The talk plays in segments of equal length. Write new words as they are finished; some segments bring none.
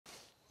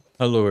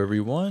Hello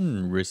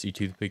everyone, Risky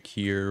Toothpick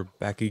here,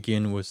 back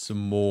again with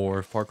some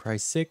more Far Cry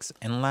 6,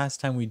 and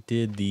last time we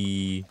did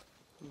a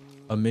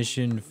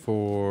mission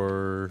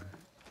for,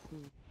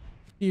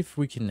 see if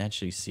we can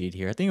actually see it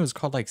here. I think it was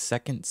called like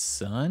Second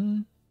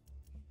Son,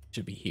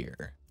 should be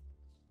here.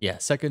 Yeah,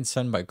 Second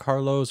Son by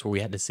Carlos, where we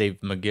had to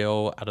save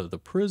Miguel out of the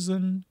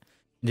prison.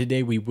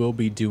 Today we will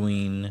be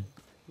doing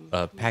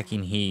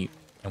Packing Heat,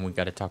 and we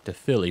got to talk to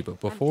Philly,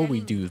 but before we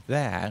do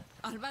that,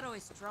 Alvaro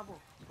is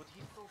trouble.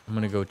 I'm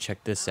gonna go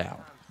check this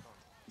out.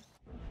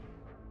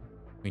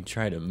 We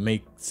try to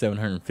make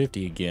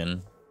 750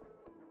 again.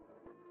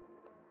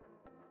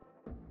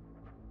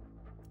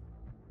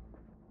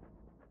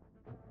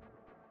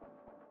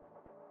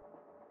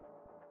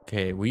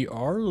 Okay, we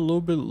are a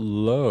little bit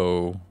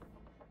low.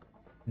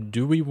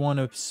 Do we want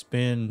to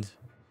spend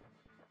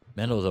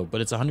metal though?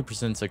 But it's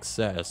 100%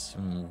 success.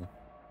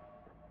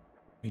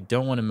 We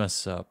don't want to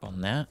mess up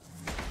on that.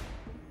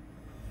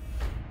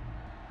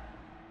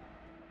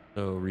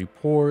 So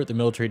report, the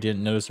military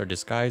didn't notice our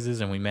disguises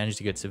and we managed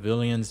to get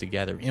civilians to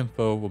gather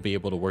info. We'll be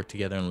able to work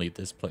together and leave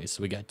this place.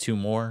 So we got 2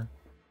 more,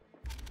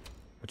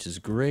 which is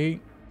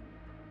great.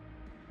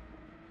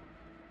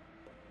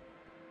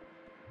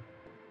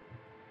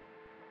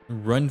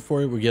 Run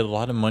for it. We get a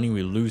lot of money.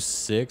 We lose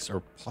 6 or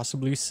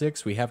possibly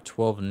 6. We have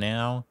 12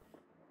 now.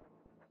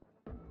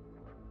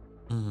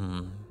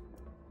 You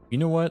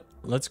know what?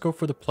 Let's go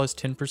for the plus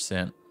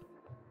 10%.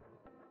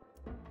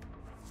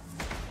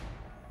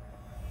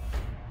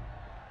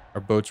 Our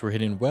boats were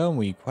hidden well, and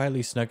we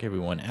quietly snuck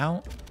everyone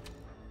out.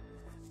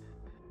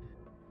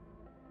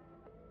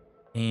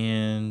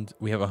 And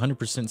we have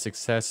 100%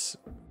 success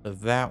for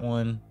that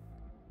one.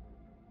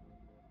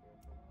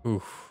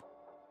 Oof.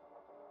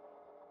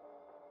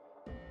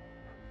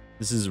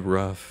 This is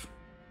rough.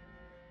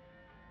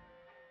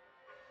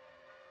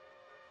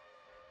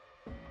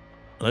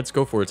 Let's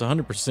go for it. It's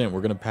 100%.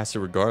 We're going to pass it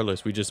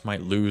regardless. We just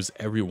might lose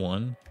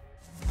everyone.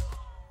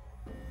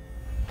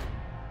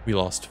 We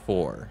lost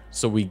 4.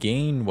 So we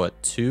gained,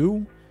 what,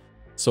 2?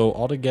 So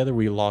altogether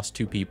we lost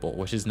 2 people,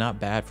 which is not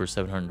bad for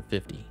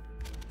 750.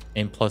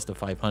 And plus the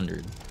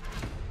 500.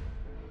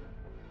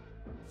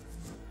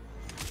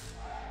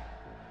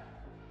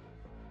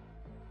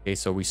 Okay,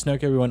 so we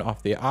snuck everyone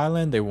off the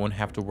island. They won't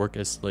have to work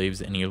as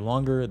slaves any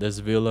longer. This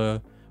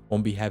villa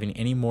won't be having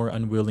any more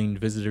unwilling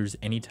visitors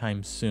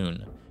anytime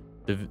soon.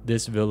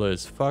 This villa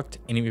is fucked.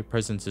 Enemy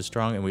presence is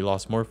strong, and we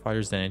lost more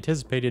fighters than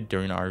anticipated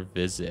during our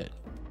visit.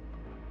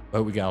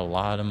 But we got a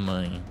lot of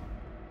money.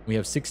 We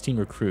have 16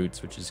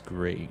 recruits, which is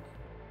great.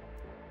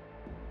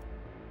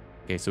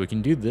 Okay, so we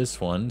can do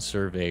this one,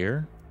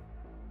 surveyor.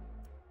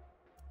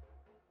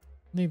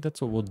 I think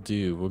that's what we'll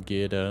do. We'll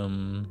get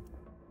some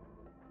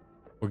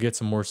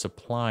more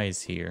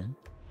supplies here.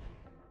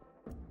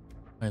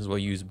 Might as well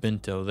use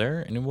Bento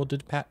there, and then we'll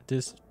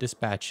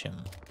dispatch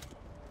him.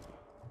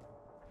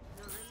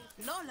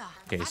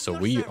 Okay, so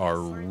we are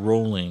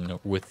rolling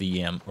with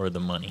the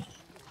money.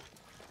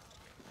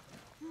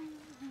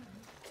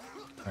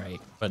 All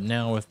right, but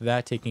now with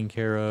that taken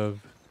care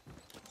of,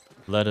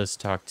 let us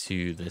talk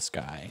to this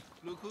guy.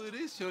 Look who it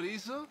is,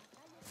 Chorizo.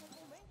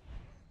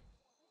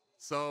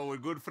 So we're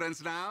good friends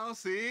now,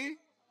 see?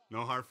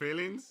 No hard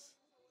feelings?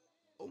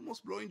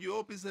 Almost blowing you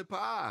up is the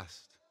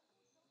past.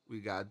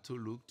 We got to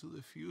look to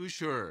the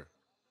future.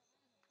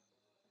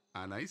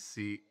 And I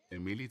see a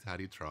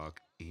military truck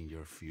in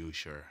your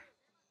future.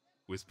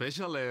 With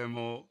special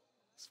ammo,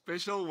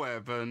 special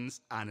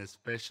weapons, and a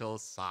special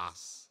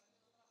sauce.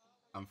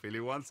 And Philly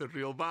wants it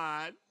real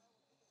bad.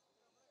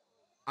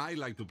 I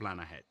like to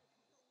plan ahead.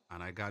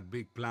 And I got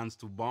big plans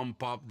to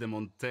bump up the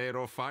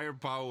Montero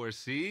firepower,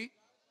 see?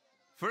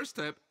 First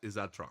step is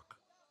that truck.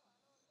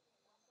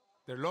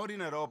 They're loading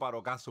it up at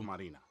Ocaso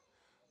Marina.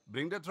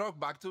 Bring the truck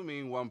back to me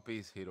in one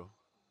piece, Hiro.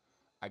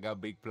 I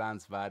got big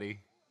plans, buddy.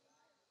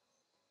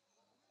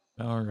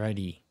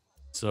 Alrighty.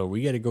 So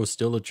we gotta go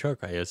steal the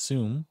truck, I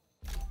assume.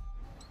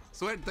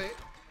 Suerte.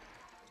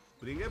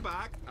 Bring it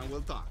back and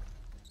we'll talk.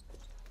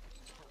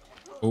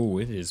 Oh,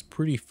 it is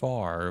pretty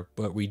far,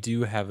 but we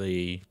do have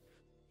a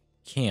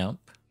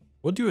camp.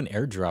 We'll do an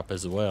airdrop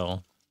as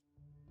well.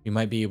 We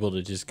might be able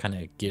to just kind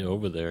of get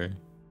over there.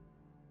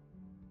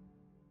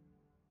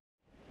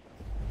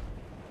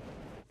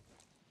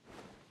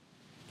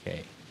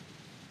 Okay.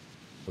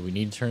 So we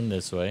need to turn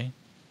this way.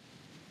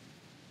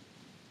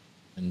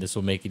 And this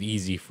will make it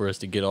easy for us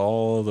to get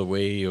all the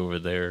way over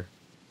there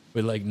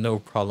with like no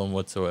problem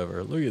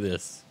whatsoever. Look at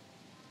this.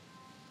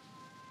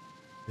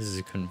 This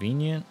is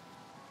convenient.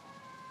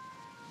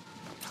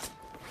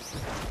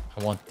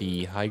 I want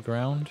the high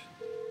ground.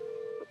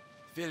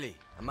 Philly,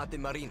 I'm at the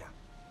marina.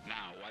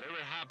 Now, whatever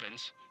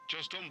happens,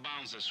 just don't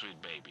bounce the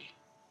sweet baby.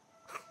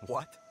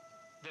 What?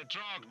 The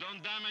truck,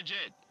 don't damage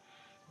it.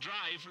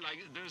 Drive like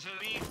there's a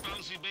big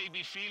bouncy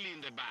baby Philly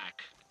in the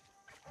back.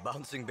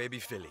 Bouncing baby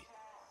Philly.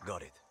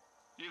 Got it.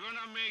 You're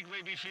gonna make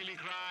baby Philly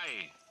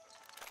cry.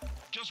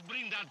 Just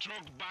bring that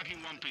truck back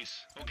in one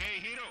piece,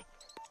 okay, Hiro?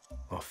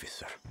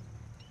 Officer,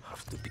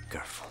 have to be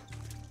careful.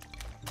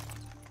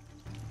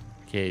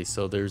 Okay,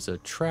 so there's a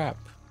trap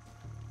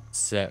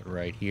set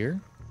right here.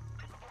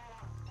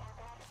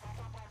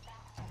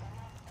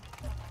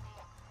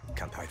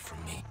 Can't hide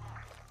from me.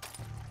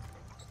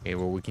 Okay,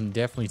 well, we can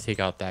definitely take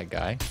out that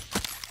guy.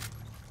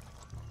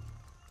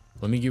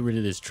 Let me get rid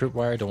of this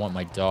tripwire. I don't want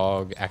my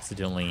dog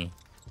accidentally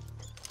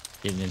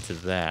getting into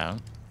that.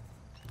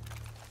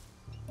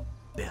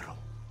 Pero.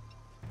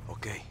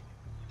 Okay.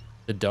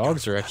 The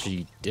dogs are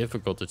actually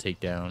difficult to take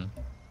down.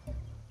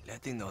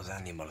 Letting those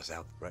animals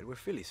out right where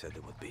Philly said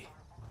they would be.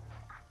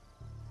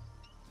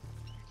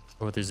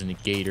 Oh, there's a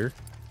gator.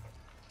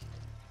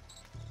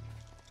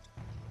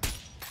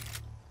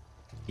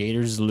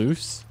 Gator's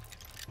loose.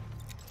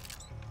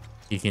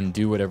 He can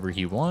do whatever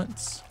he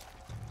wants.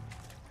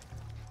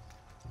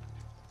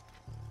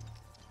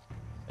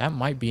 That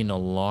might be an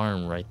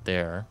alarm right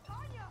there.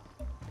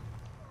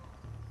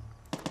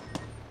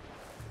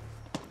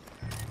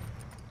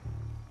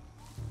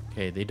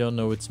 Okay, they don't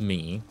know it's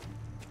me.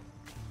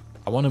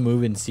 I want to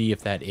move and see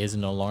if that is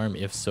an alarm.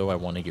 If so, I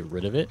want to get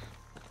rid of it.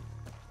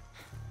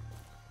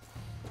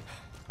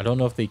 I don't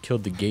know if they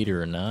killed the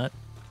gator or not.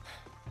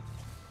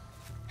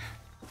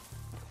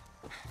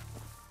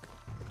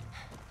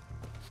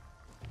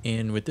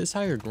 And with this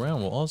higher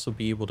ground, we'll also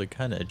be able to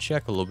kind of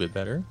check a little bit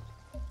better.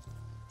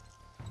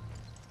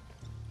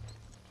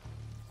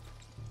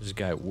 There's a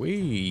guy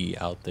way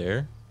out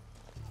there.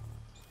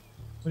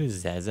 What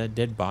is that? Is that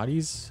dead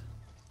bodies?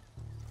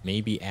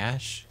 Maybe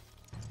ash?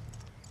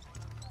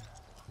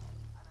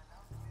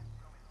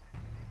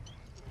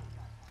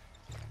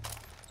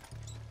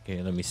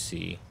 Okay, let me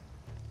see.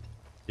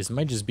 This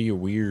might just be a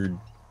weird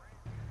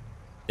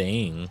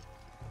thing.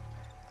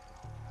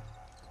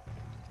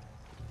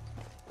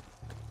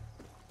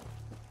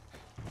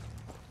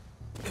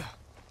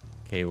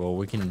 Okay, well,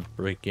 we can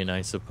break in,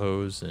 I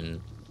suppose,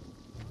 and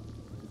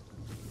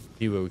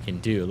see what we can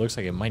do. It looks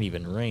like it might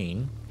even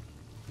rain.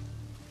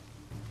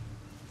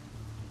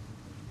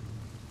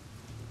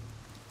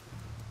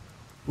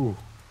 Ooh.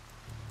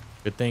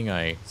 Good thing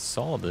I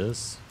saw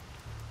this.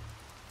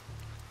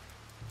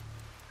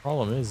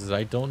 Problem is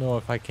I don't know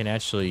if I can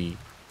actually...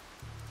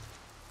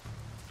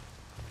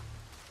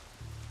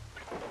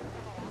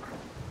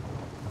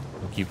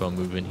 We'll keep on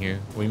moving here.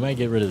 We might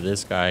get rid of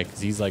this guy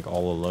because he's like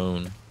all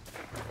alone.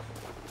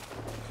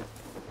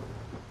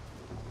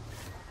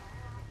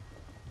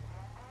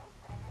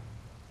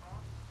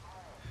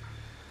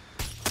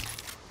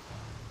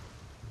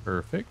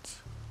 Perfect.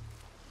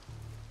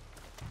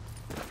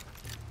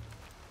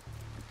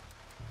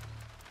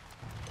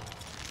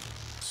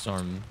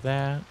 Disarm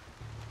that.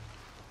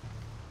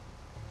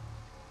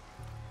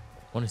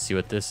 I want to see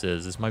what this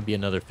is. This might be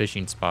another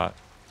fishing spot.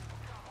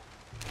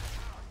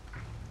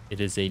 It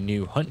is a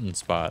new hunting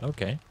spot.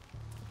 Okay.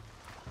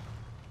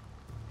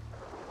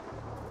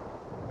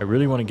 I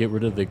really want to get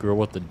rid of the girl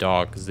with the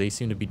dog because they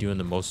seem to be doing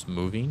the most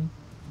moving.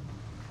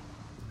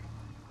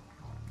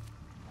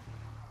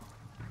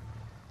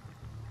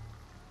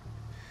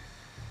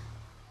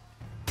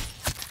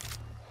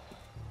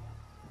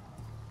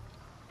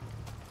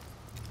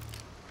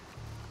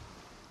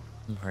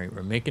 Alright,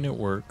 we're making it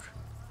work.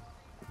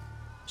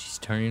 She's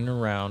turning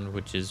around,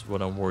 which is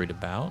what I'm worried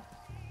about.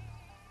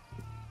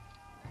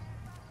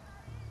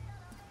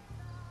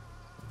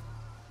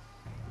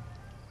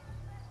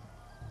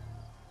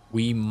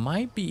 We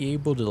might be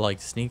able to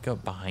like sneak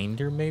up behind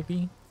her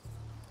maybe.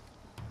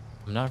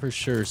 I'm not for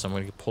sure, so I'm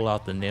going to pull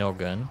out the nail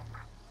gun.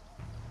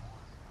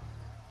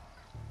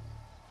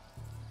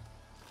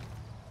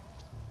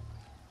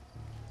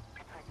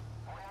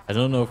 I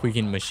don't know if we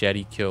can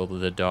machete kill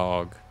the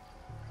dog.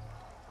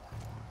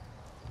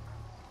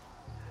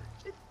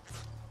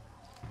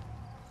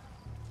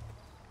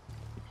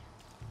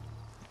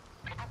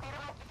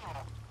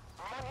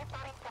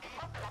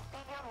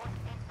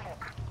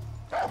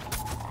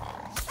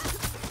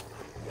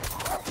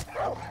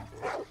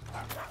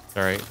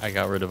 Alright, I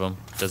got rid of him.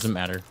 Doesn't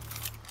matter.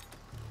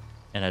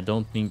 And I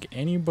don't think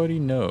anybody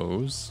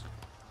knows.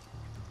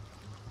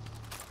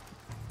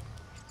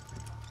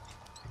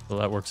 So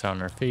that works out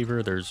in our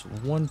favor. There's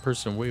one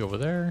person way over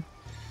there.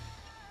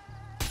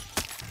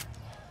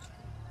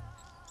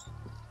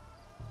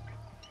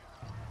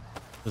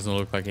 Doesn't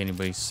look like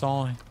anybody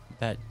saw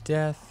that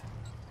death.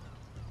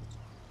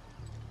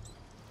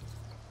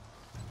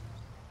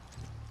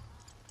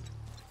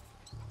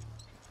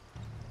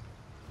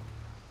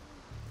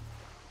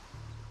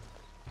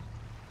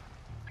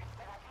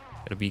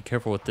 Gotta be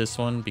careful with this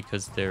one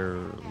because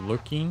they're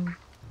looking.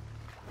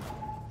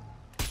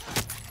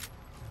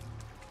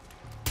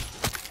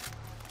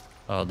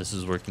 Oh, this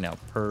is working out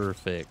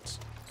perfect.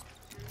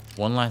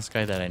 One last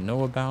guy that I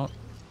know about.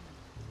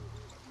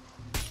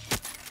 I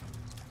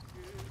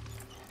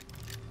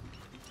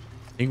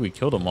think we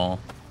killed them all.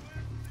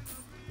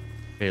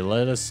 Okay,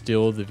 let us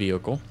steal the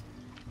vehicle.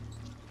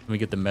 Let me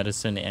get the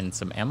medicine and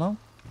some ammo.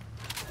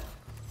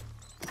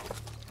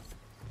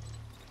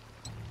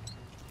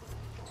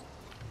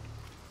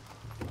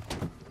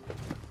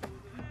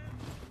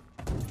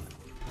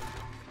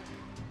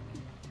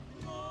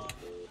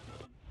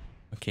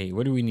 Okay,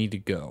 where do we need to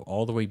go?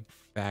 All the way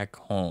back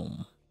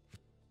home.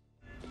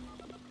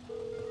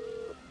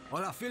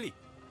 Hola, Philly.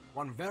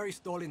 One very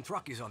stolen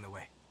truck is on the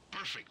way.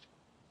 Perfect.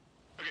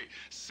 Okay,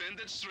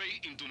 send it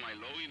straight into my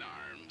loving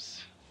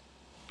arms.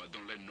 But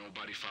don't let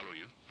nobody follow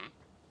you, huh?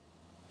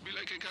 Be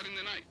like a cat in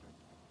the night.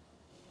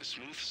 A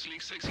smooth,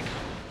 sleek, sexy cat.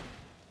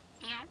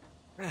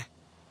 Meow.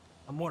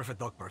 I'm more of a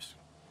dog person.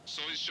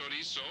 So is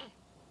Chorizo.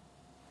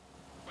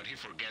 But he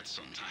forgets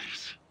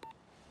sometimes.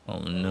 Oh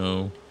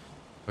no.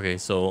 Okay,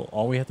 so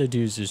all we have to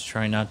do is just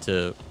try not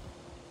to,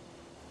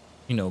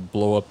 you know,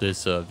 blow up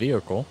this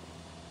vehicle.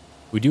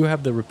 We do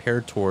have the repair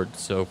torch,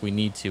 so if we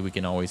need to, we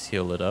can always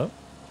heal it up.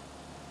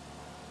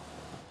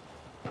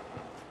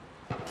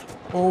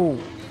 Oh.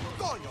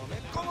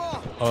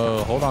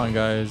 Hold on,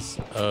 guys.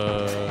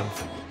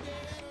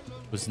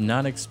 Was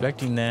not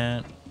expecting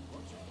that.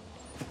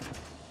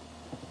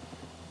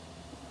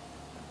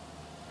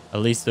 At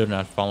least they're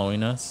not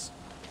following us.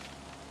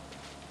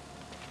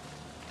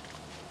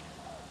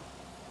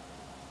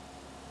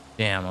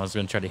 Damn, I was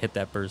gonna try to hit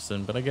that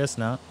person, but I guess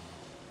not.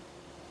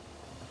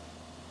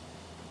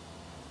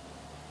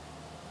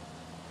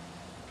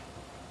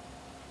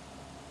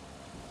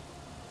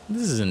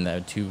 This isn't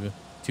that too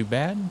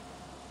bad.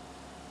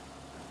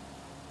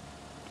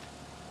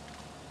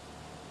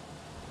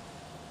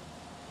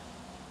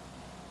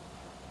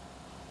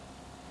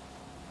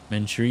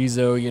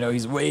 Chorizo, you know,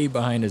 he's way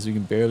behind us. We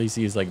can barely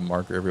see his like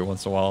marker every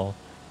once in a while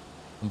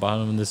on the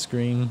bottom of the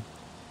screen.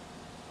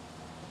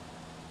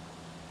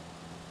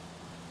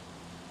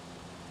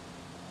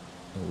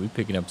 Oh, we're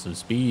picking up some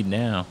speed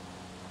now.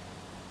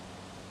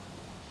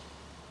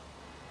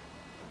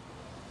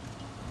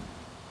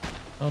 I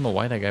don't know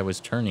why that guy was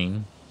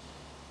turning.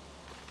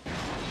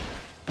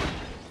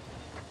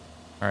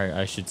 Alright,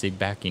 I should say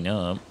backing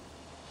up.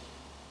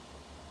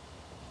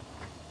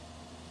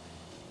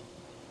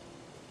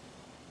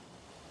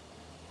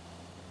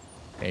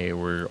 Okay,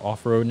 we're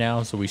off-road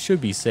now, so we should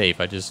be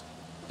safe. I just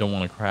don't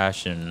want to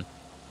crash and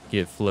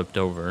get flipped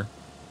over.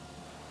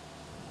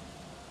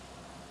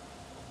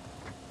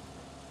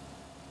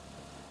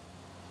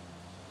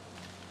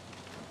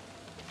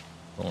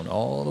 Going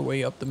all the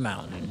way up the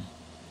mountain.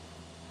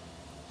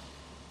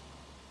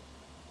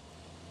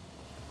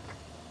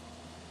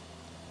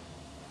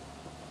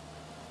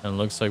 And it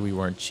looks like we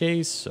weren't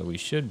chased, so we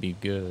should be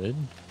good.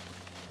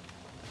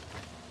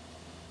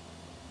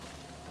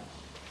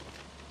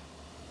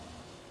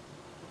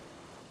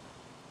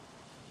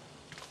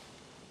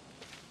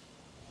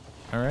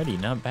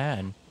 Alrighty, not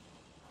bad.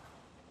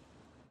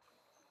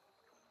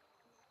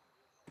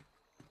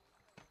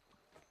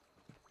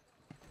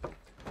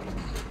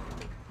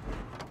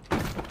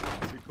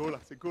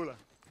 Sikula.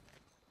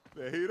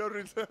 The hero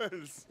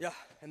returns. Yeah,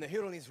 and the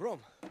hero needs room.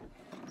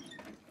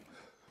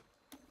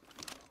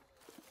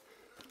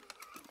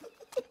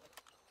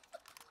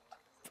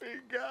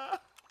 Pinga.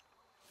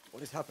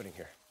 What is happening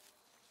here?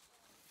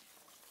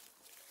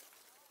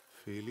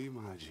 Philly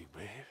magic,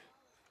 babe.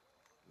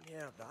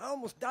 Yeah, I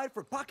almost died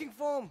for packing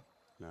foam.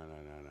 No.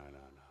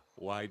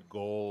 White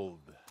gold.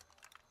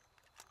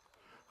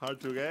 Hard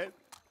to get.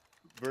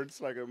 Burns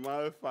like a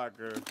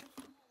motherfucker.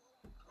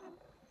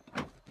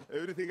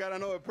 Everything got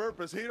another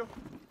purpose, hero.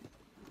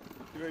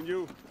 Even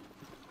you.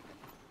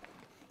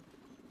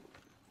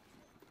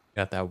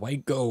 Got that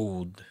white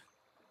gold.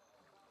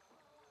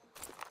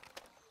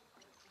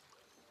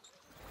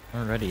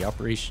 Alrighty,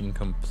 operation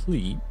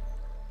complete.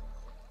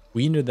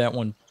 We ended that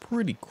one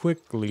pretty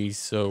quickly,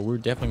 so we're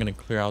definitely going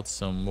to clear out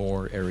some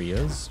more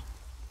areas.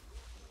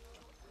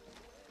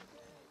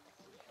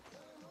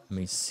 Let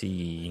me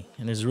see.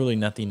 And there's really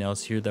nothing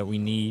else here that we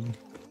need.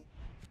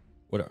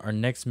 What our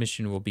next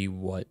mission will be,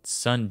 what?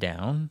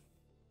 Sundown.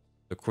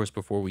 Of course,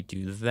 before we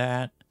do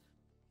that,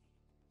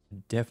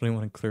 definitely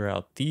want to clear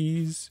out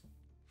these.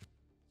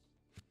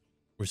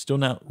 We're still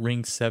not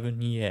ring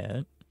 7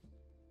 yet.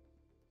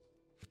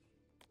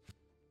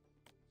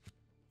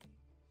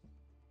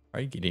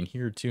 I get in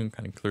here too and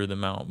kind of clear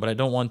them out, but I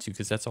don't want to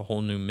because that's a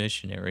whole new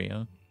mission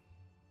area.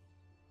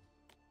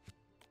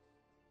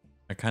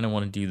 I kind of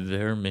want to do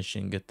their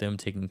mission, get them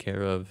taken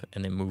care of,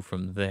 and then move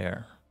from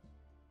there.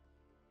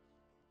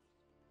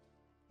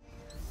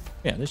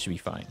 Yeah, this should be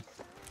fine.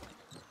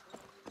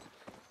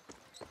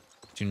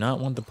 Do not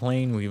want the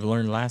plane. We've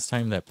learned last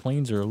time that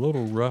planes are a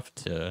little rough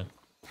to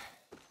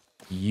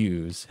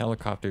use.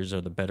 Helicopters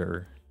are the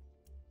better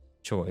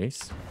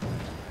choice.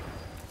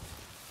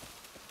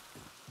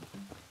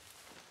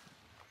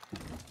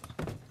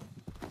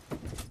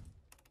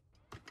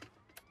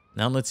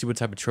 Now let's see what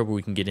type of trouble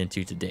we can get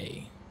into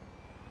today.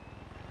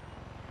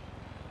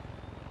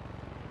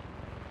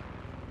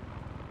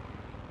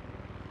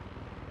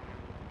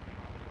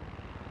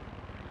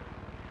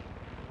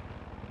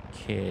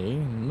 Okay,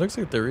 looks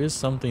like there is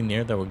something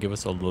there that will give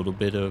us a little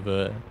bit of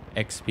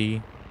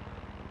XP.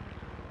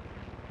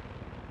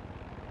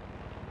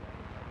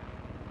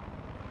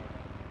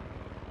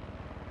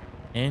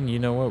 And you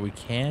know what? We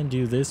can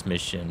do this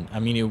mission. I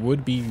mean, it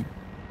would be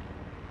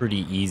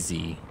pretty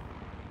easy.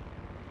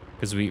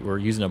 Because we're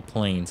using a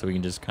plane, so we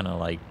can just kind of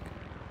like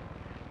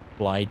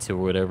fly to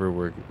whatever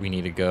we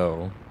need to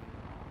go.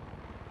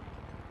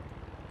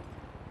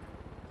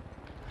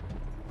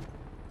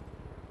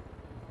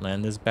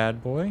 Land this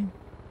bad boy.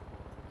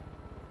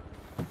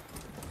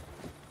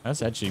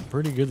 That's actually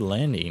pretty good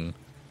landing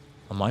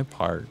on my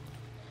part.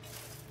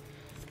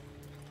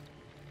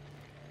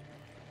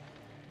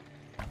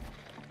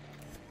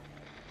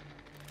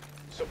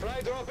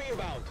 Supply drop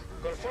inbound.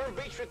 Confirm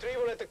beach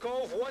retrieval at the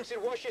cove once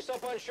it washes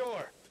up on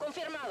shore.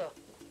 Confirmado.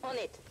 On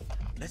it.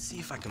 Let's see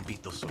if I can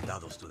beat those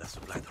soldados to that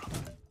supply drop.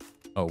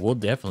 Oh, we'll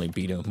definitely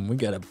beat them. We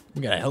got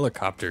a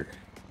helicopter.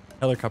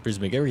 Helicopters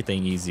make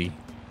everything easy.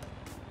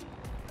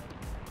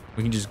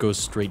 We can just go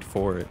straight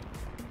for it.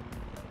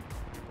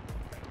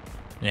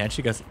 And it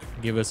actually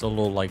give us a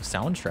little like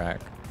soundtrack.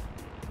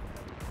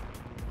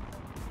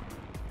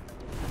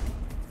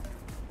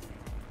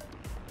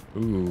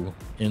 Ooh,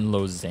 in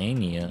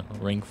Lasagna,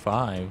 rank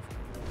 5.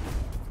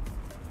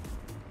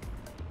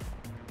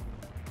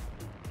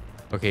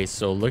 Okay,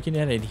 so looking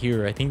at it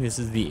here, I think this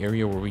is the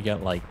area where we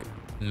got like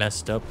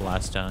messed up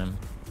last time.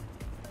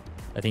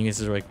 I think this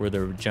is like where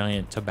the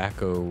giant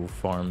tobacco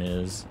farm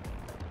is.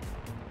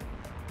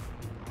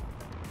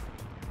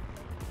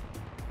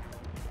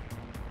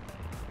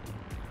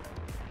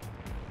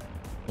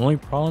 The only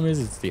problem is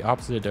it's the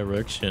opposite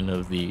direction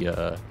of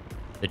the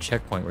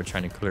checkpoint we're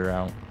trying to clear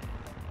out.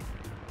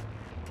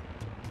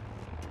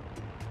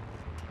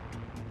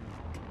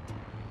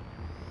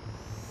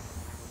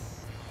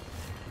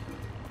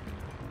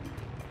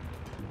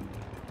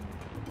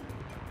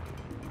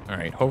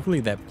 Alright, hopefully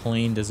that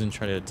plane doesn't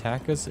try to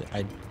attack us.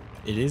 It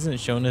isn't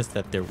showing us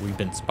that we've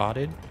been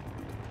spotted.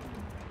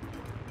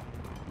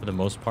 For the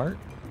most part.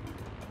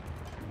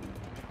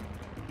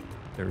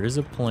 There is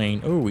a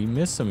plane. Oh, we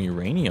missed some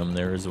uranium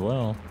there as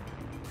well.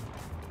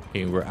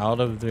 Okay, we're out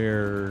of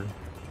their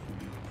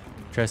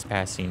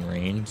trespassing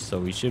range, so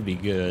we should be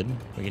good.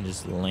 We can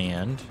just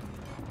land.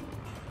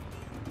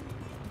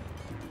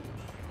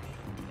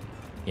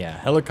 Yeah,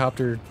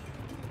 helicopter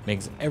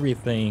makes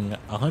everything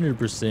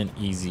 100%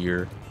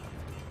 easier.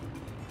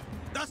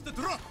 That's the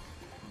drop.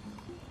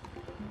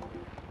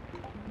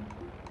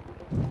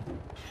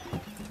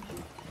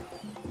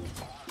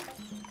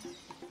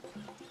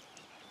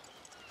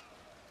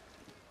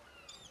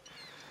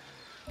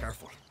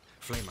 Careful.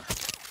 Flamer.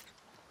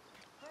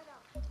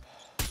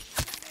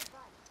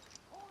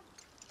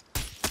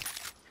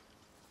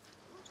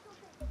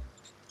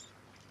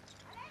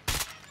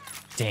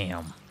 Damn.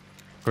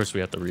 Of course, we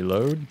have to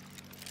reload.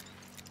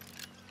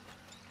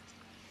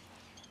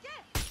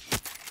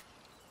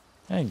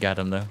 I got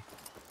him though.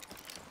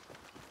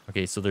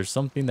 Okay, so there's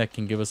something that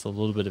can give us a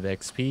little bit of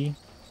XP.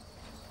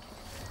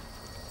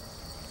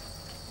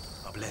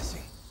 A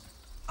blessing.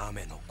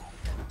 Amen.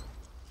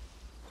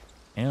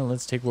 And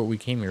let's take what we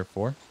came here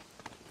for.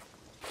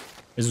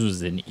 This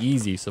was an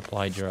easy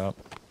supply drop.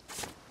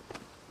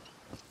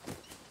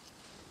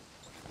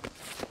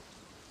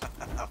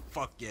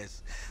 Fuck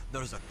yes.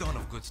 There's a ton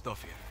of good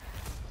stuff here.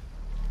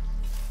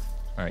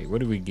 Alright,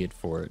 what do we get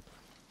for it?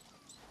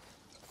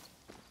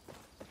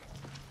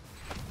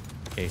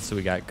 Okay, so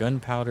we got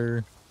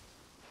gunpowder.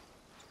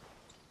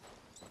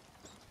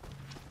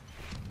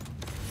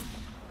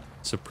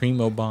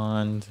 Supremo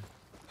bond.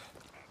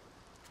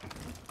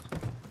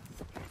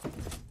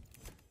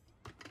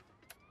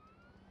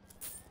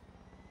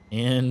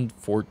 And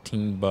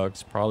 14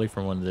 bucks, probably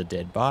from one of the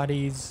dead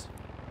bodies.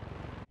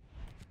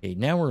 Okay,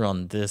 now we're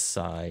on this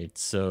side,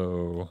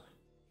 so...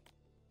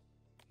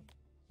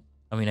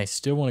 I mean, I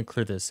still want to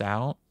clear this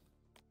out.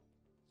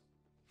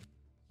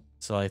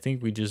 So I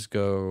think we just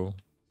go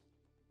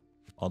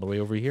all the way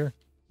over here.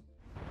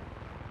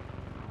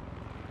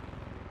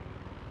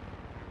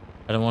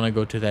 I don't want to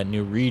go to that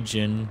new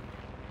region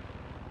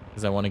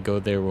because I want to go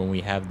there when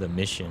we have the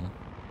mission.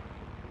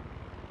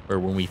 Or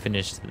when we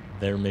finish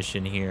their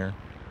mission here.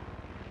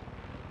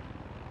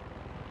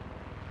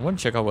 I want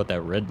to check out what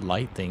that red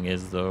light thing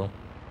is though.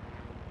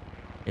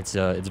 It's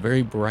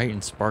very bright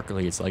and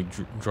sparkly. It's like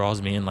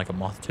draws me in like a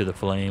moth to the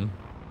flame.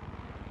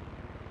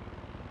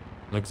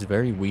 Looks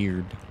very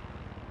weird.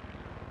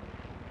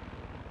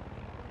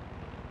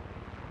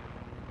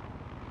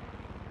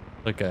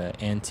 Like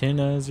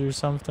antennas or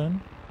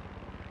something.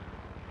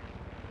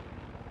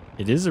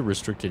 It is a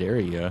restricted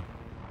area,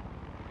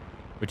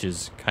 which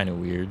is kind of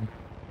weird.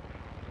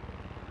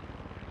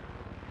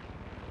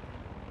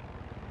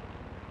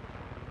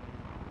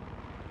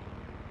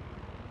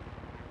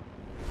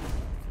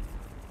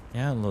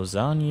 Yeah,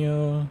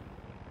 lasagna.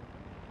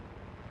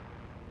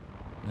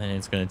 And then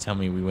it's going to tell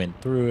me we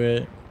went through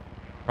it.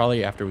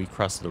 Probably after we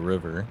cross the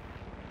river.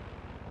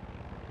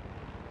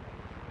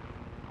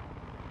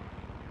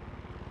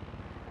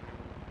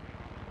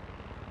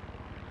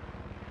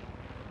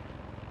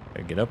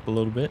 Gotta get up a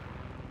little bit.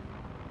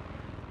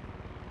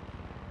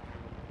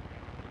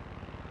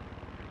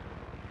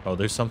 Oh,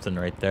 there's something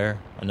right there.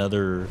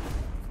 Another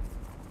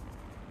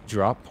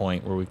drop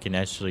point where we can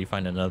actually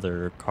find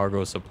another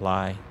cargo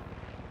supply.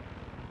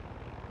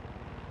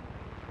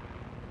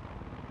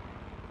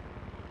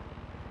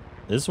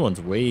 This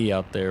one's way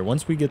out there.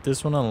 Once we get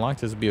this one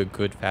unlocked, this will be a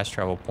good fast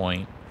travel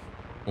point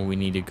when we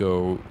need to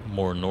go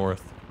more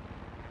north.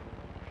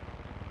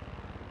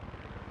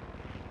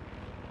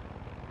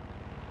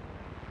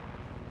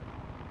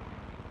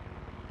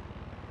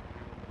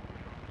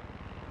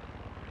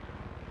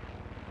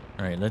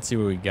 All right, let's see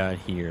what we got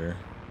here.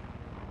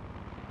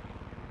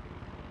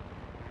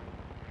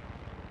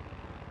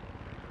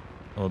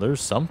 Oh,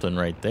 there's something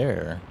right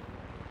there.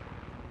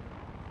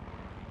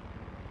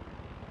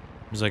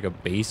 There's like a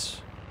base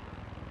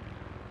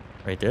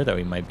right there that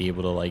we might be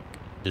able to like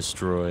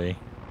destroy.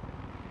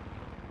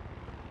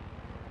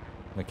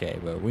 Okay,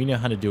 but we know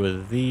how to deal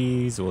with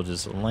these. We'll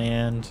just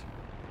land.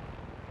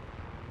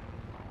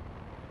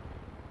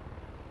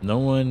 No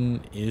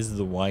one is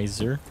the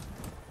wiser.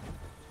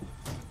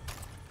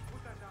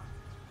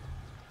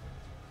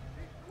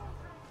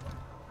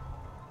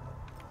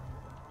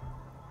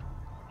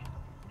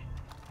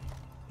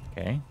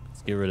 Okay,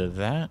 let's get rid of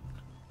that.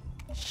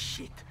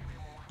 Shit.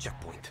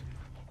 Checkpoint.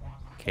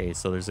 Okay,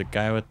 so there's a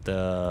guy with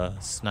the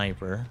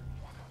sniper.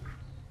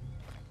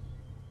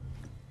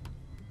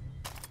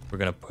 We're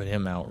gonna put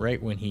him out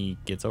right when he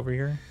gets over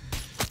here.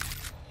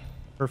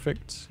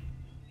 Perfect.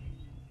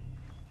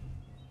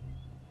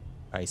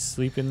 I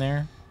sleep in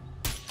there.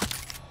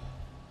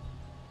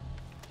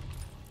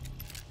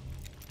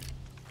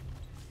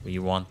 We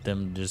want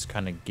them to just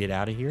kind of get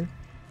out of here.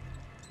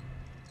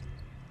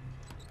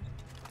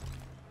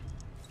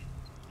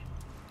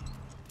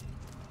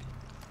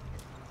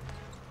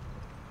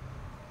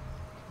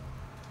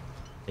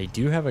 They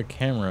do have a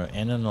camera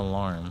and an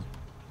alarm.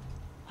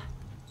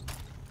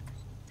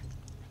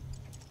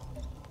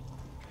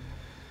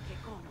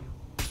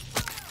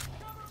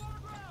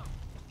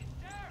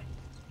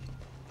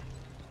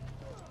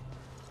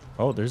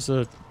 Oh, there's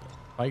a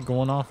fight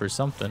going off or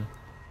something.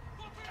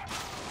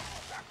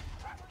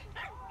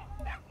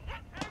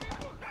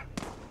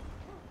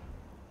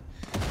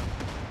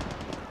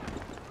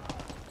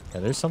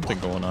 Yeah, there's something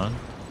going on.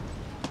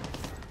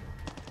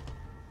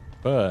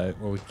 But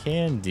what we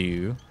can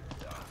do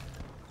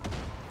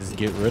is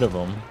get rid of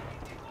them.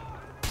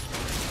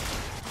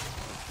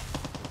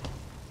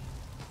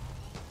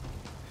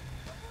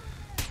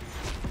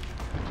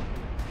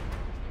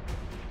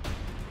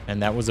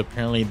 And that was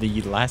apparently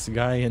the last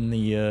guy in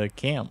the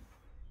camp.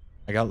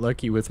 I got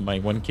lucky with my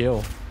 1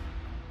 kill.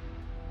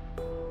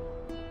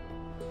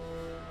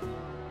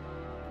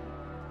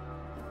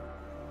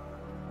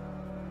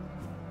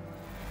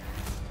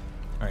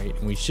 Alright,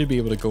 and we should be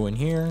able to go in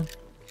here.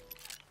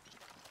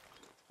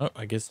 Oh,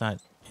 I guess not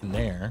in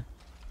there.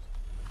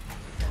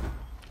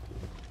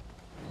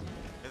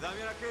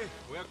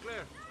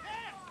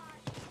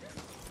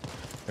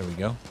 There we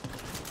go.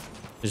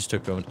 Just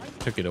took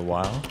it a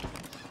while.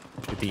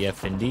 Get the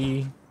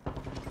F&D.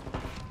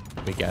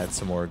 We got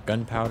some more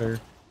gunpowder.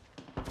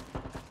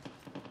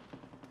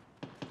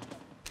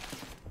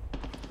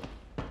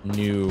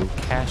 New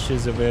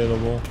caches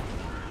available.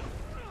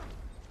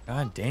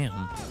 God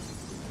damn.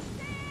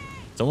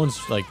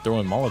 Someone's like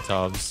throwing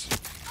Molotovs.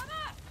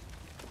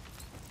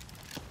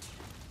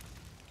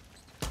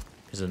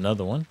 There's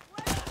another one.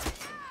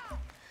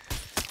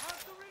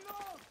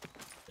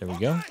 There we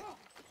go.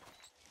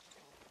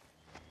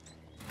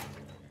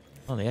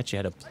 Oh, they actually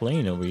had a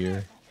plane over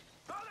here.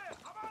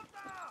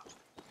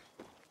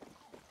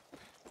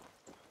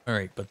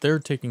 Alright, but they're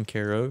taken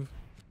care of.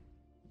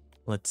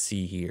 Let's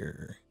see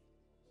here.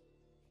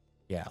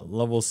 Yeah,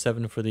 level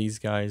 7 for these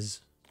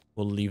guys.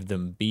 We'll leave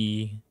them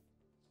be.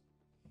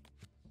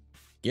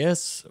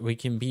 Yes, we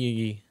can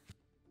be...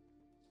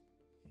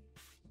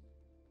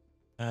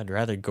 I'd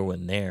rather go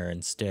in there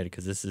instead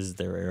because this is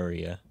their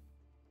area.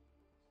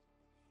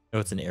 Oh,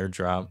 it's an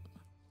airdrop.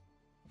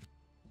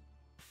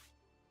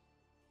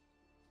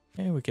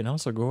 Okay, we can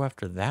also go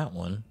after that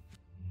one.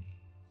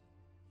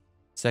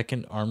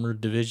 2nd Armored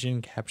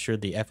Division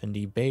captured the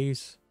F&D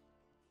base.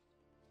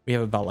 We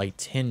have about like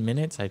 10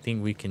 minutes. I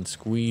think we can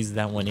squeeze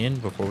that one in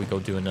before we go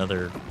do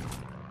another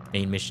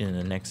main mission in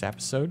the next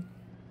episode.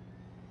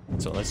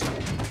 So let's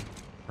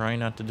try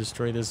not to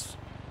destroy this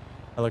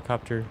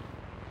helicopter.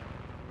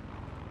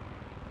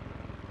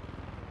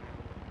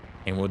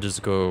 And we'll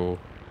just go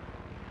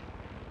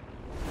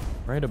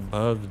right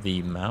above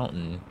the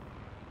mountain.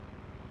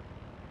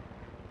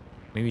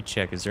 Maybe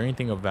check, is there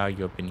anything of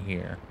value up in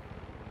here?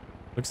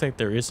 Looks like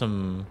there is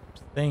some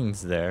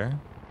things there.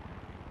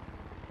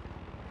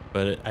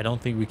 But I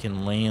don't think we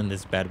can land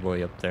this bad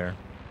boy up there.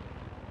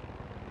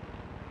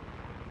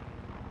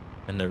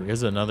 And there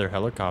is another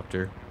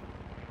helicopter.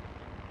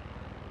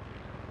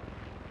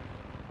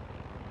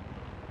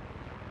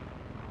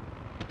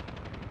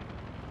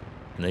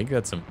 And they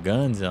got some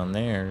guns on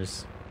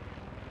theirs.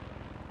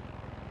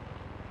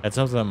 That's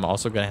something I'm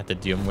also going to have to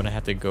do. I'm going to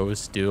have to go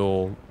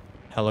steal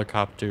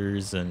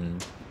helicopters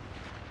and...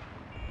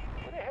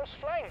 Who the hell's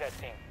flying that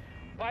thing?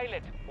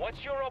 Pilot,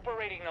 what's your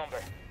operating number?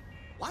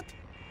 What?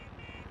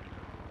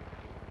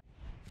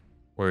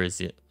 Where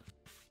is it?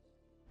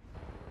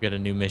 We got a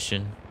new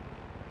mission.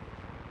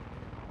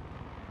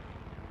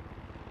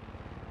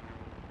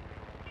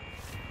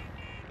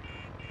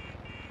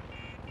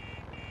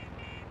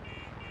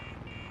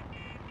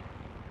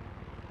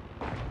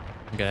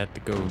 I'm gonna have to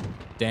go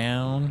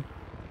down.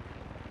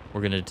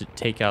 We're gonna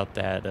take out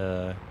that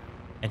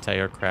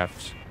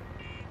anti-aircraft,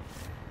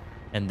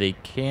 and they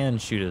can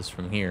shoot us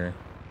from here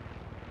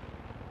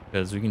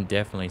because we can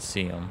definitely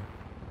see them.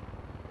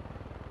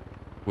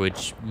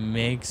 which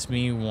makes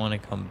me want to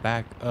come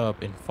back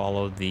up and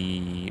follow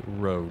the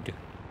road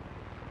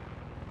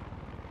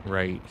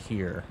right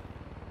here.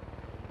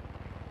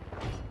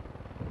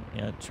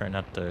 Yeah, try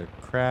not to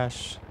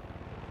crash.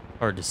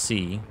 Hard to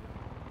see.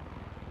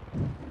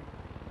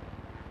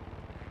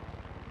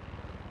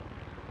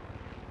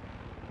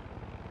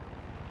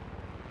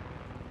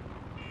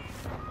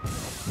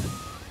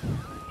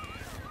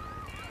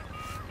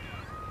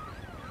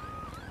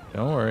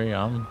 Don't worry,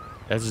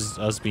 that's just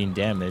us being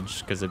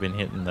damaged because I've been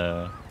hitting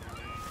the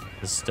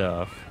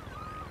stuff.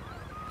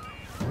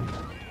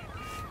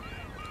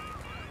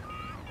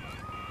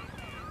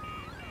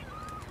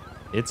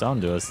 It's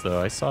onto us though.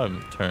 I saw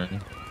him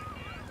turn.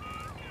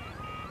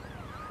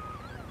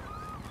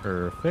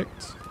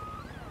 Perfect.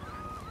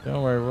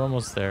 Don't worry, we're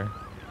almost there.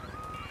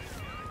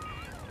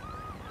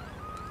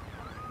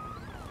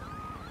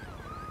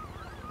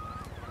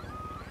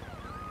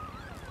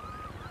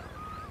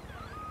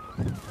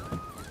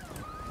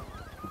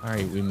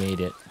 Alright, we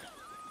made it.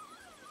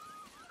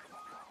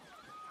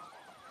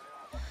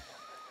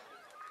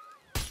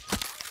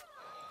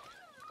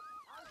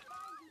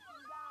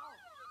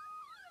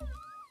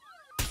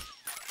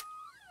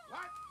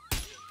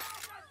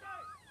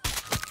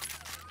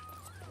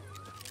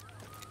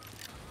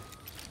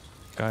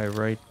 Guy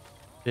right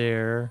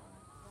there.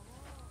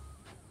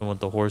 I want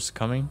the horse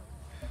coming.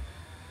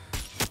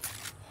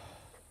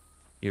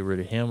 Get rid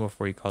of him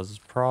before he causes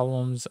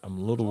problems. I'm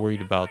a little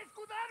worried about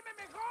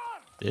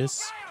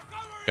this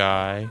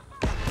guy.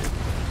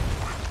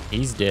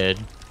 He's dead.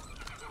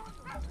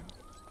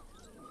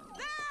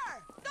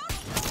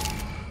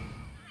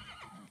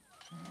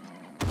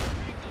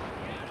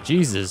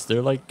 Jesus,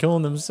 they're like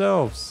killing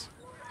themselves.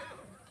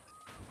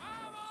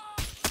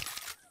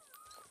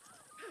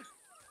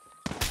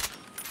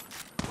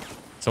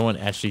 Someone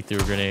actually threw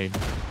a grenade.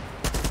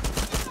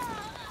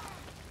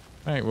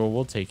 Alright, well,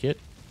 we'll take it.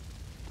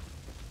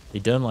 They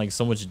done like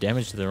so much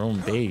damage to their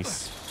own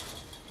base.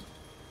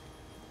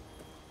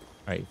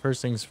 Alright,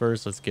 first things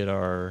first, let's get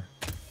our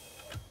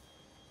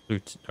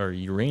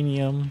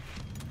uranium.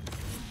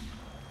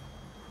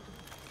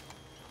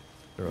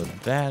 Throw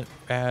that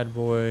bad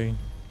boy.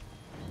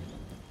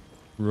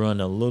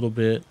 Run a little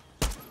bit.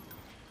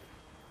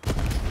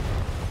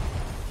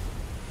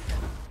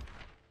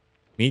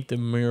 Meet the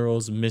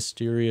mural's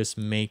mysterious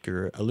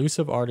maker.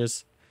 Elusive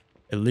artist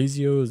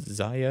Eliseo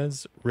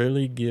Zayas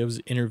rarely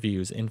gives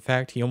interviews. In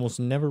fact, he almost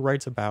never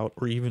writes about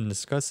or even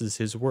discusses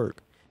his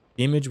work.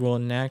 The image will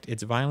enact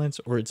its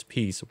violence or its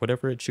peace.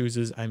 Whatever it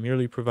chooses, I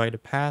merely provide a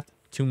path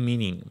to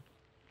meaning.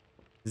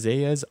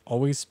 Zayas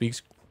always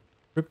speaks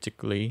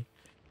cryptically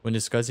when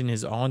discussing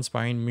his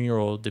awe-inspiring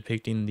mural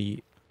depicting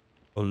the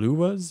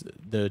Oluwas,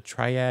 the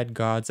triad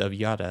gods of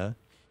Yara.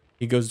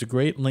 He goes to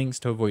great lengths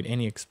to avoid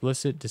any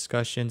explicit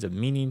discussions of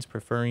meanings,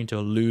 preferring to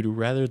allude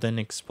rather than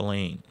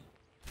explain.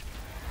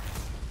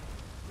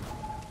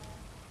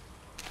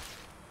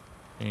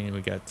 And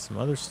we got some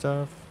other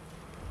stuff.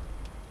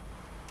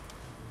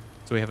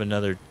 So we have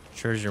another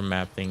treasure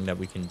map thing that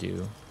we can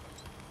do.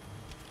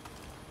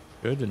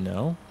 Good to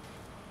know.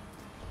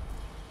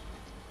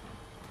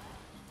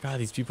 God,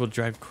 these people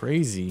drive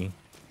crazy.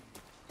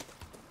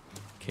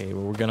 Okay,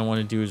 what we're going to want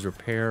to do is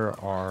repair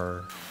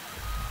our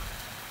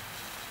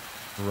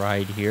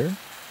ride here.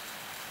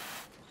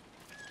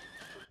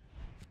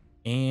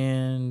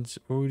 And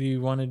what do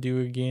you want to do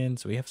again?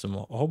 So we have a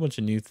whole bunch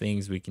of new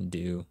things we can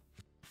do.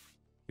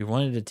 We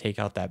wanted to take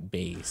out that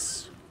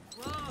base.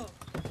 Whoa.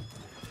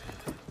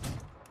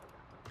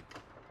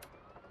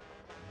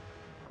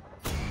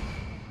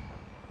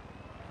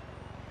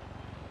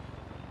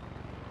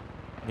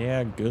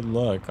 Yeah, good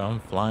luck. I'm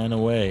flying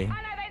away.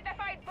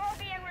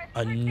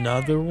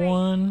 Another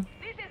one?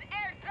 This is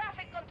air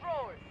traffic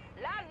control.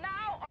 Land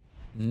now.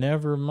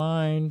 Never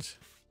mind.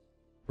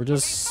 We're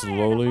just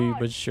slowly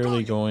but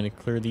surely going to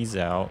clear these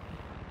out.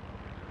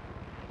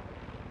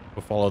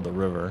 We'll follow the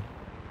river.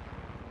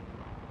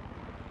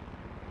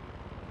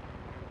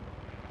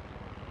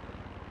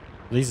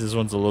 At least this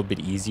one's a little bit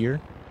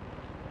easier.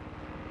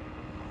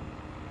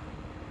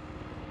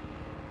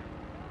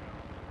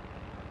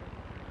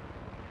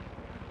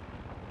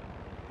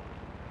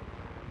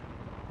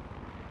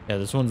 Yeah,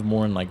 this one's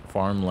more in like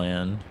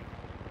farmland.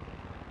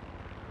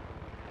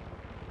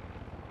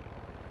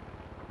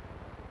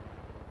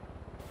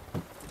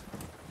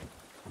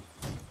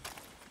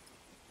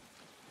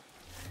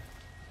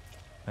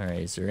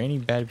 Alright, is there any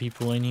bad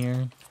people in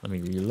here? Let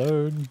me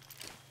reload.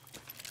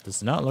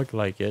 Does not look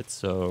like it,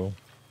 so...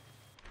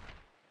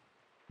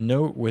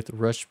 Note with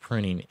Rush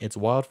Printing. It's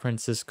Wild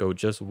Francisco,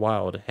 just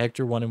wild.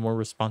 Hector wanted more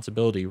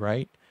responsibility,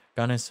 right?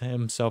 Got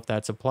himself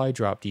that supply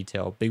drop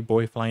detail. Big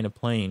boy flying a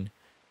plane.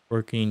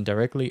 Working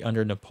directly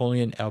under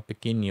Napoleon El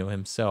Pequeño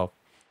himself.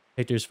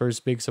 Hector's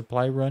first big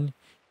supply run,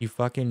 he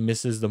fucking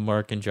misses the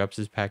mark and drops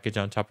his package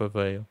on top of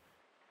a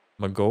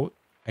magot.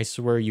 I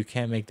swear you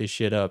can't make this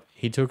shit up.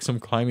 He took some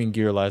climbing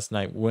gear last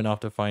night, went off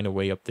to find a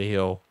way up the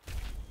hill.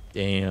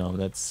 Damn,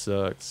 that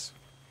sucks.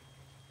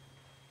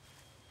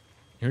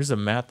 Here's a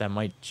map that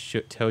might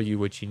tell you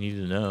what you need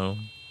to know.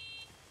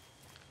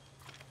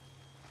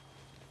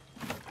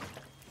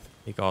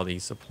 Take all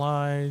these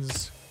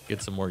supplies.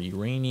 Get some more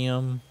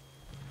uranium.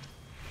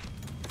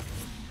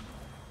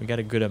 We got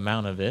a good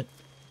amount of it.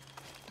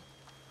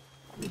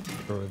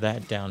 Throw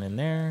that down in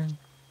there.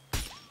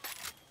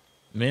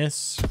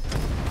 Miss.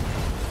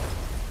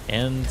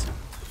 And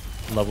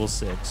level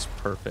 6.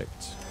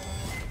 Perfect.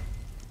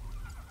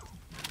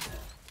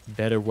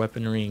 Better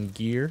weaponry and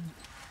gear.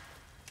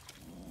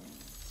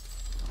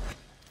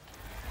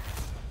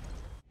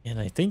 And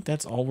I think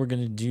that's all we're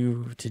going to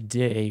do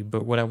today.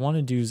 But what I want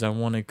to do is I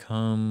want to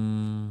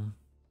come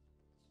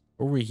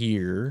over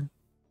here.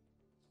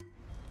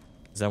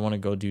 Because I want to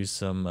go do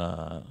some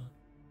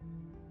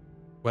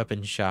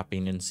weapon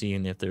shopping and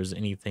seeing if there's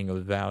anything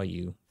of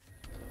value.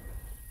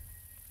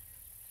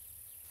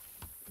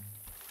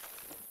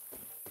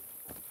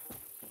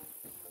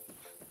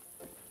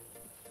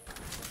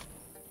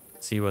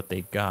 See what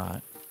they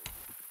got.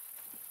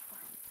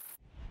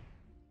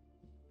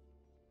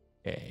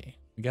 Okay.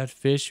 We got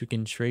fish we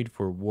can trade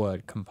for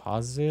what?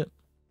 Composite?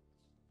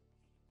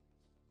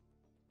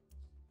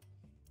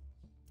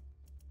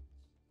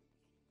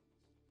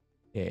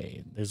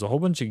 Okay, there's a whole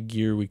bunch of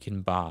gear we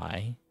can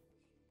buy.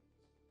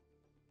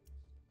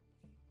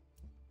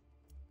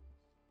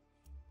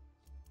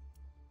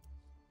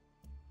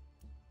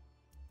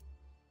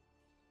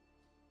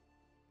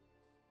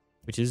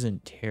 Which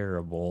isn't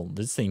terrible.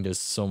 This thing does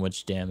so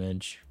much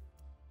damage.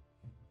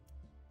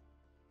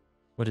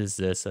 What is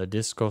this? A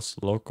Discos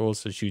Local,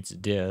 so shoots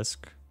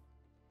disc.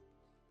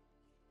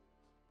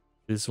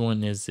 This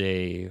one is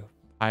a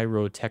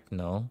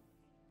Pyrotechno.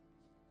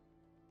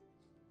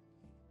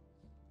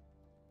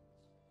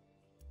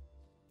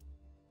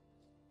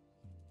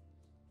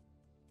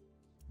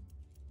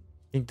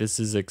 I think this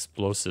is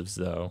explosives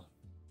though,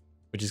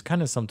 which is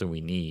kind of something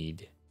we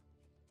need.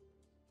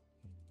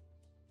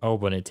 Oh,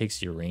 but it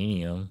takes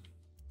uranium.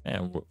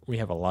 And we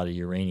have a lot of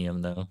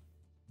uranium though.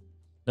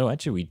 No,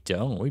 actually we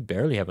don't. We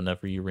barely have enough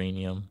for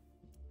uranium.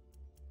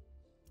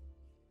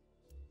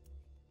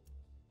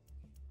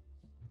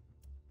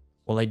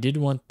 Well, I did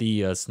want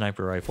the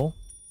sniper rifle.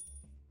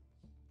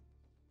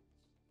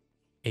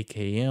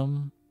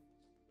 AKM.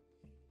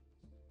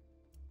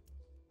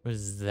 What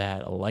is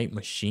that? A light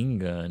machine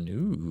gun.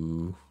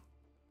 Ooh.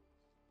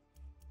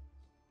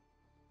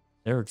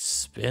 They're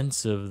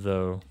expensive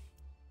though.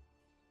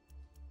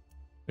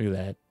 Look at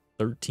that.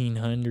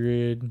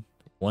 1,300,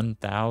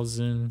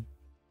 1,000.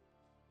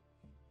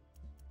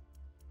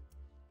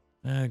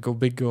 Go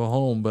big, go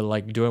home. But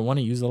like, do I want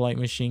to use a light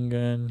machine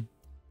gun?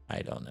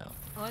 I don't know.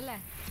 Hola.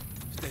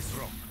 Stay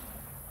strong.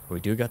 We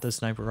do got the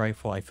sniper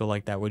rifle. I feel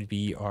like that would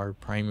be our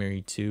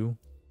primary two.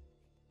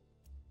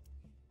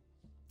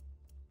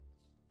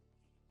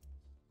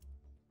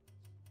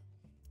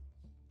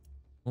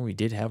 Oh, we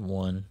did have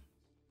one.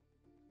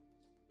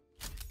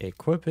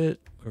 Equip it.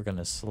 We're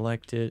gonna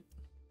select it.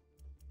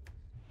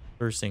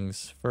 First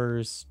things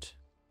first.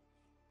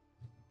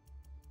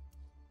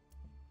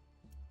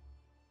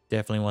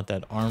 Definitely want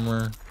that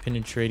armor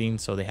penetrating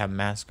so they have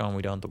mask on.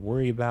 We don't have to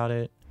worry about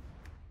it.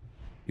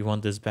 You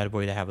want this bad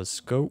boy to have a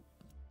scope.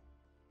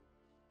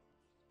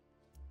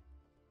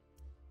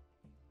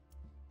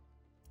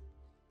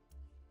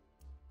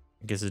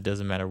 I guess it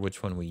doesn't matter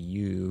which one we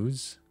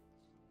use.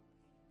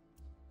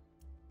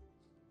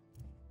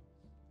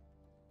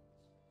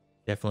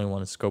 Definitely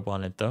want a scope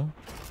on it though.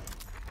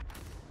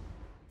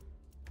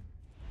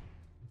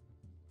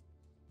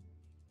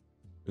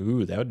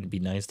 Ooh, that would be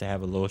nice to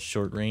have a little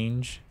short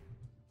range.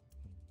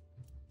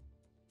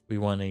 We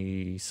want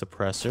a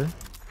suppressor.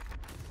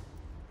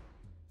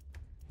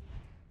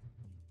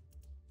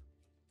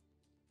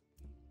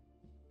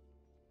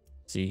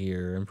 See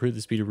here, improve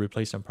the speed of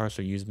replacement parts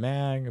or use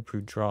mag,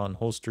 improve draw and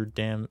holster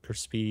dam or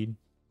speed.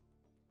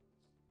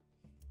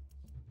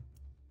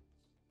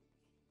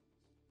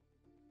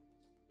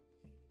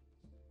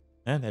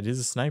 And that is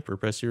a sniper.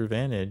 Press your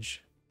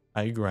advantage.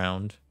 High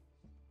ground.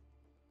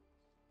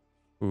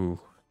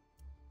 Ooh.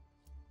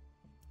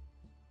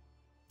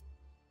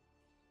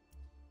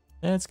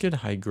 Let's get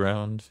high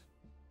ground.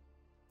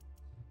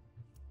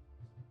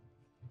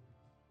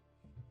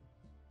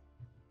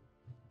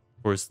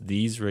 Of course,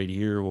 these right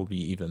here will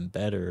be even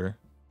better.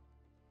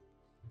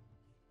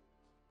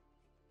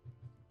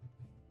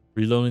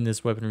 Reloading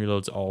this weapon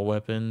reloads all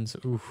weapons.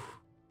 Ooh.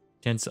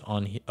 Chance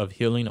of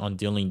healing on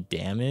dealing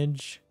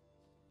damage.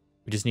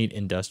 We just need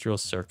industrial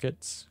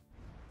circuits.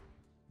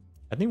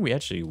 I think we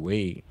actually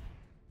wait.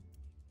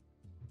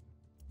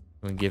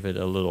 We give it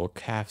a little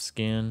calf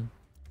skin.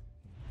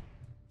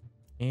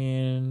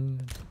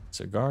 And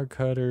cigar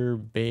cutter,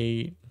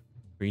 bait,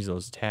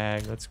 Rizzo's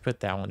tag. Let's put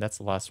that one. That's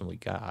the last one we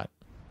got.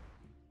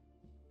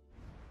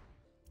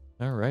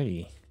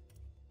 Alrighty.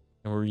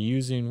 And we're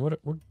using, what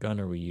gun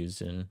are we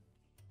using?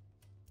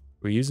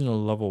 We're using a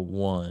level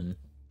 1.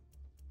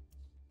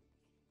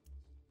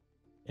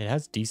 It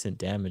has decent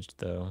damage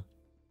though.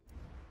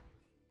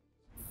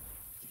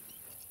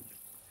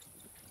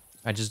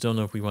 I just don't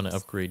know if we want to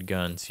upgrade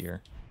guns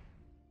here.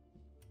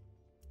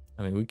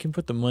 I mean, we can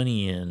put the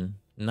money in.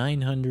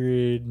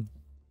 900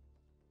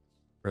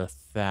 for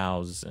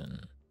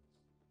 1,000.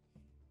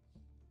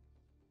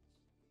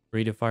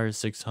 Rate of fire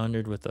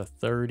 600 with a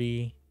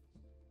 30.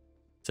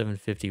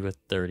 750 with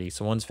 30.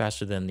 So one's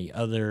faster than the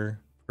other.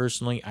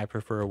 Personally, I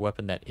prefer a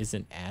weapon that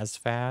isn't as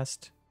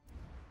fast.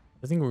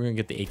 I think we're going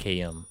to get the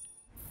AKM.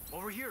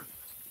 Over here.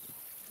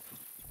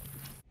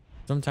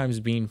 Sometimes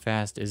being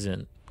fast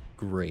isn't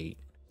great,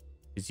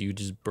 because you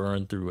just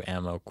burn through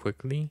ammo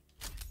quickly.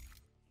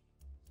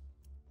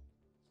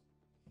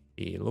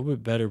 A little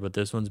bit better, but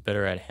this one's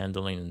better at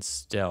handling and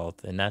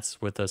stealth, and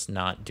that's with us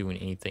not doing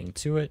anything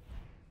to it.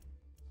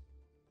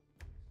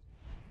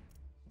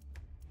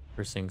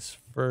 First things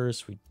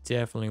first, we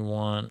definitely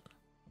want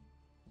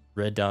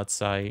red dot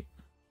sight.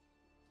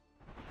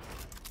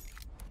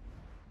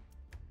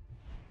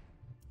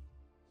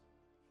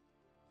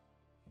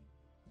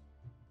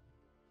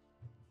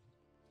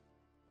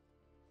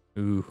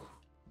 Ooh.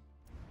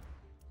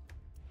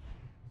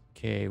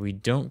 Okay, we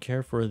don't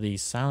care for the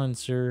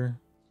silencer.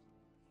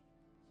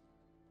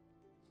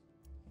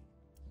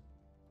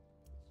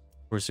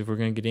 Of course, if we're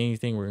going to get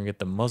anything, we're going to get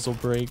the muzzle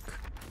brake.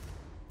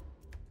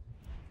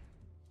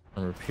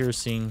 Armor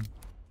piercing.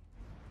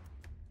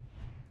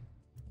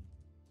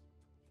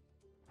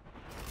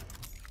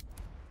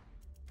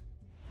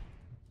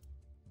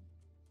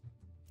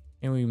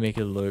 And we make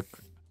it look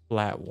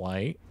flat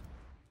white.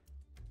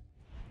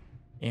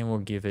 And we'll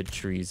give it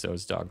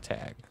Chorizo's dog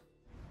tag.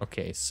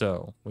 Okay,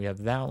 so we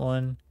have that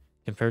one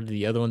compared to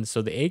the other one.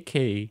 So the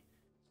AK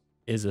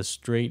is a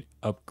straight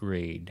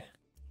upgrade.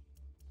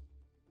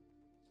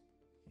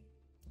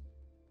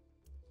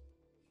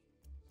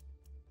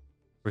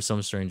 For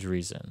some strange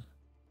reason.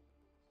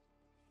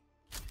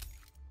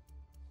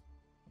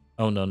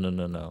 Oh, no.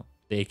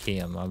 The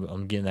AKM.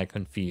 I'm getting that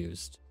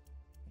confused.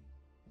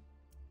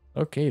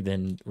 Okay,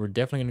 then we're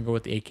definitely going to go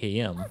with the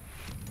AKM.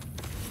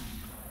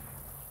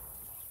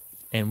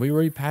 And we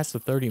already passed the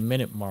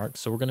 30-minute mark,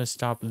 so we're going to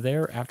stop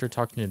there after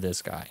talking to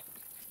this guy.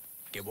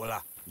 Que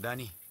bola.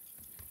 Danny,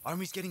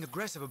 Army's getting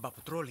aggressive about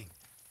patrolling.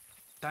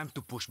 Time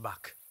to push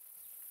back.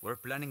 We're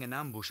planning an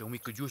ambush and we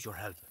could use your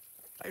help.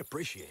 I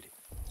appreciate it.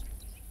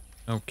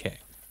 Okay.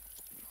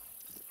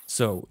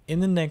 So, in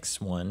the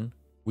next one,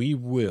 we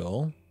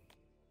will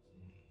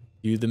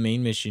do the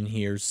main mission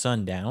here,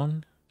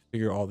 Sundown.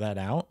 Figure all that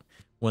out.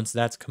 Once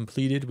that's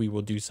completed, we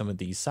will do some of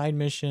these side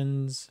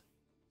missions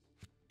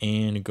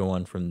and go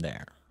on from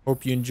there.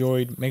 Hope you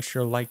enjoyed. Make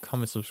sure to like,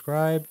 comment,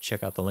 subscribe.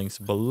 Check out the links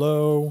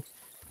below.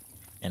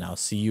 And I'll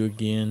see you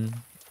again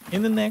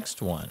in the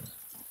next one.